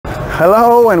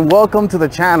Hello and welcome to the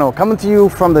channel. Coming to you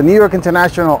from the New York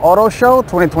International Auto Show,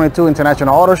 2022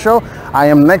 International Auto Show. I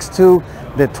am next to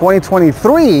the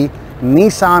 2023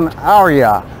 Nissan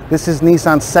Ariya. This is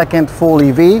Nissan's second full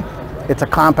EV. It's a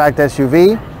compact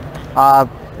SUV.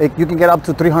 You can get up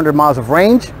to 300 miles of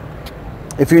range.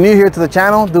 If you're new here to the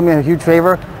channel, do me a huge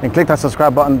favor and click that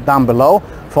subscribe button down below.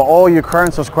 For all your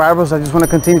current subscribers, I just want to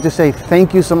continue to say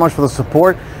thank you so much for the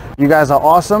support. You guys are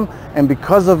awesome, and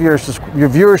because of your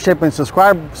viewership and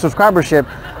subscribership,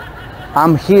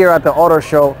 I'm here at the auto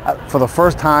show for the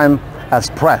first time as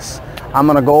press. I'm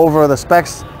going to go over the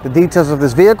specs, the details of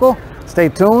this vehicle. Stay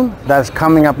tuned. That's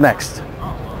coming up next.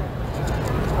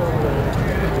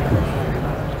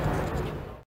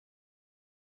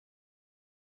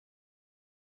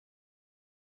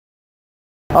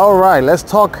 All right, let's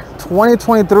talk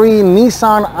 2023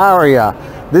 Nissan Ariya.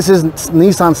 This is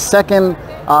Nissan's second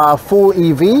full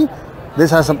EV. This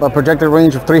has a projected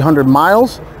range of 300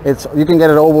 miles. You can get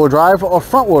it all-wheel drive or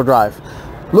front-wheel drive.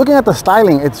 Looking at the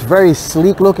styling, it's very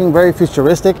sleek looking, very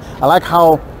futuristic. I like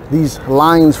how these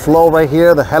lines flow right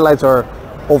here. The headlights are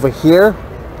over here,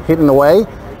 hidden away.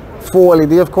 Full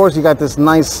LED, of course. You got this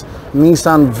nice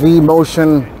Nissan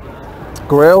V-Motion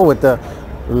grille with the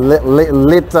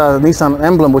lit Nissan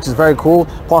emblem, which is very cool.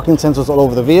 Parking sensors all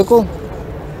over the vehicle.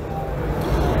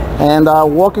 And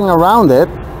walking around it,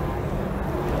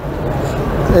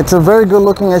 it's a very good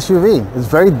looking SUV. It's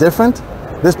very different.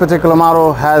 This particular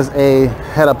model has a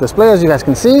head-up display, as you guys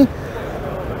can see.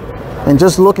 And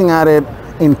just looking at it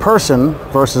in person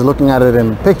versus looking at it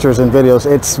in pictures and videos,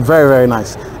 it's very, very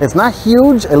nice. It's not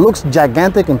huge. It looks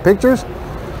gigantic in pictures,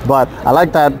 but I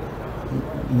like that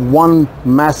one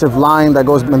massive line that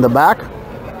goes in the back.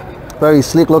 Very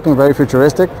sleek looking, very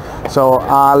futuristic. So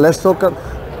let's look at,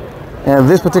 and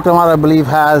this particular model I believe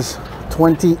has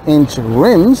 20-inch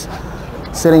rims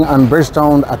sitting on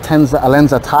Bridgestone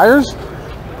Alenza tires.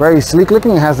 Very sleek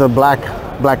looking. It has a black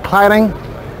cladding,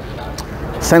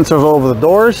 sensors all over the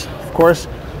doors, of course,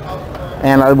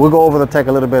 and we'll go over the tech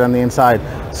a little bit on the inside.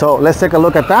 So let's take a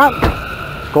look at that.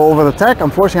 Go over the tech.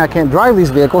 Unfortunately, I can't drive these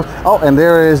vehicles. Oh, and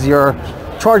there is your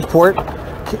charge port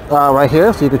right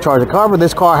here, so you can charge the car. But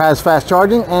this car has fast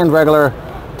charging and regular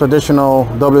traditional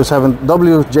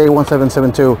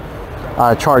WJ1772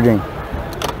 charging.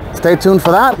 Stay tuned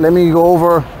for that. Let me go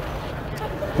over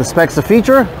the specs, the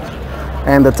feature,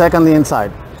 and the tech on the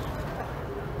inside.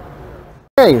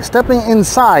 Okay, stepping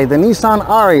inside the Nissan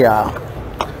Ariya.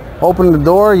 Open the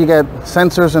door, you get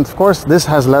sensors, and of course this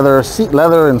has leather, seat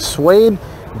leather and suede.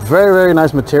 Very, very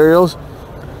nice materials.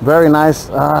 Very nice.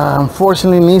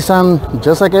 Unfortunately, Nissan,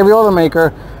 just like every other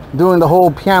maker, doing the whole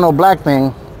piano black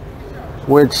thing,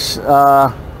 which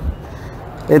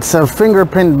it's a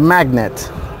fingerprint magnet.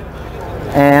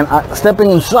 And stepping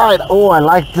inside, oh, I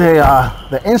like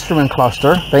the instrument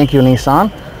cluster. Thank you, Nissan.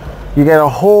 You get a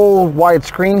whole wide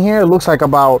screen here. It looks like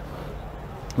about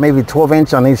maybe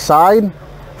 12-inch on each side.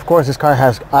 Of course, this car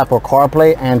has Apple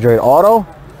CarPlay, Android Auto.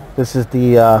 This is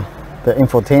the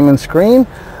infotainment screen.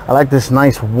 I like this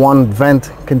nice one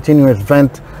vent, continuous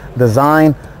vent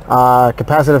design.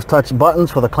 Capacitive touch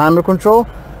buttons for the climate control.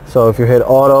 So if you hit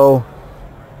auto,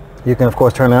 you can of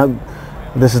course turn it up.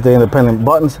 This is the independent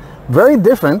buttons. Very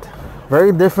different,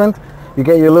 very different. You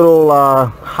get your little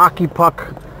hockey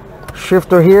puck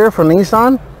shifter here from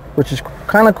Nissan, which is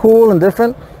kind of cool and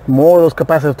different. More of those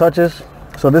capacitive touches.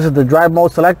 So this is the drive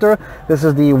mode selector. This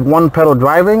is the one pedal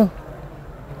driving.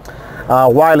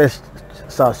 Wireless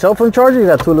cell phone charger. You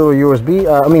got two little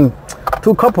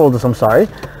two cup holders, I'm sorry.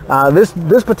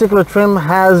 This particular trim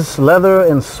has leather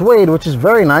and suede, which is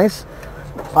very nice.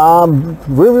 Rear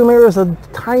view mirror is a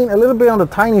little bit on the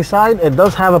tiny side. It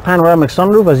does have a panoramic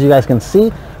sunroof, as you guys can see,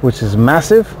 which is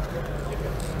massive.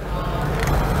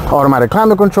 Automatic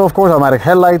climate control, of course, automatic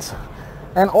headlights,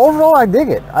 and overall I dig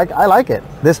it. I like it.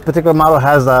 This particular model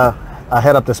has a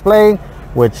head-up display,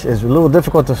 which is a little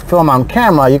difficult to film on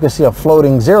camera. You can see a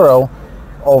floating 0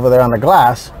 over there on the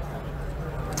glass.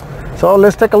 So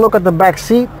let's take a look at the back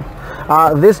seat.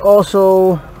 This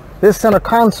center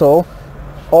console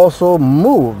also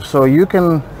moves, so you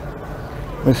can,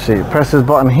 let's see, press this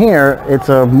button here. It's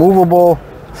a movable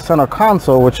center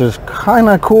console, which is kind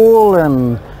of cool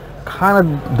and kind of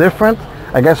different,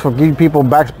 I guess, for giving people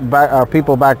back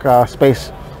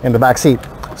space in the back seat.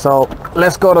 So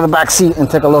let's go to the back seat and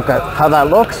take a look at how that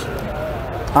looks.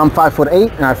 I'm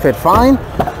 5'8" and I fit fine.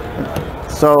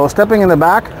 So stepping in the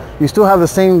back, you still have the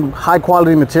same high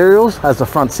quality materials as the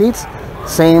front seats,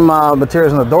 same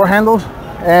materials in the door handles,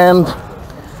 and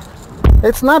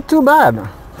it's not too bad.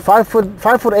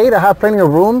 5'8", I have plenty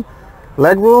of room,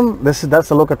 leg room.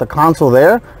 That's a look at the console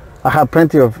there. I have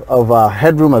plenty of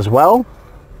headroom as well.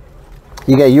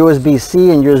 You get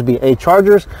USB-C and USB-A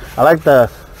chargers. I like the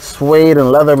suede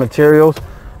and leather materials.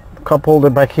 Cup holder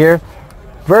back here.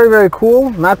 Very, very cool.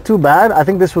 Not too bad. I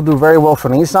think this will do very well for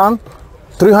Nissan.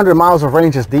 300 miles of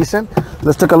range is decent.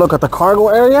 Let's take a look at the cargo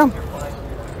area.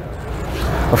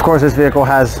 Of course, this vehicle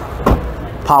has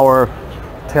power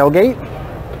tailgate.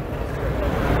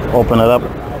 Open it up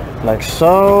like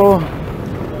so.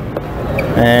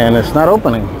 And it's not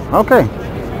opening. Okay.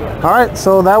 All right,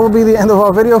 so that will be the end of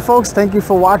our video, folks. Thank you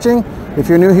for watching. If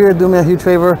you're new here, do me a huge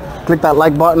favor. Click that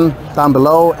like button down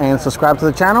below and subscribe to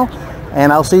the channel.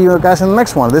 And I'll see you guys in the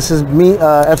next one. This is me,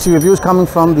 FC Reviews, coming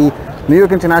from the New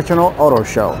York International Auto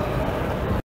Show.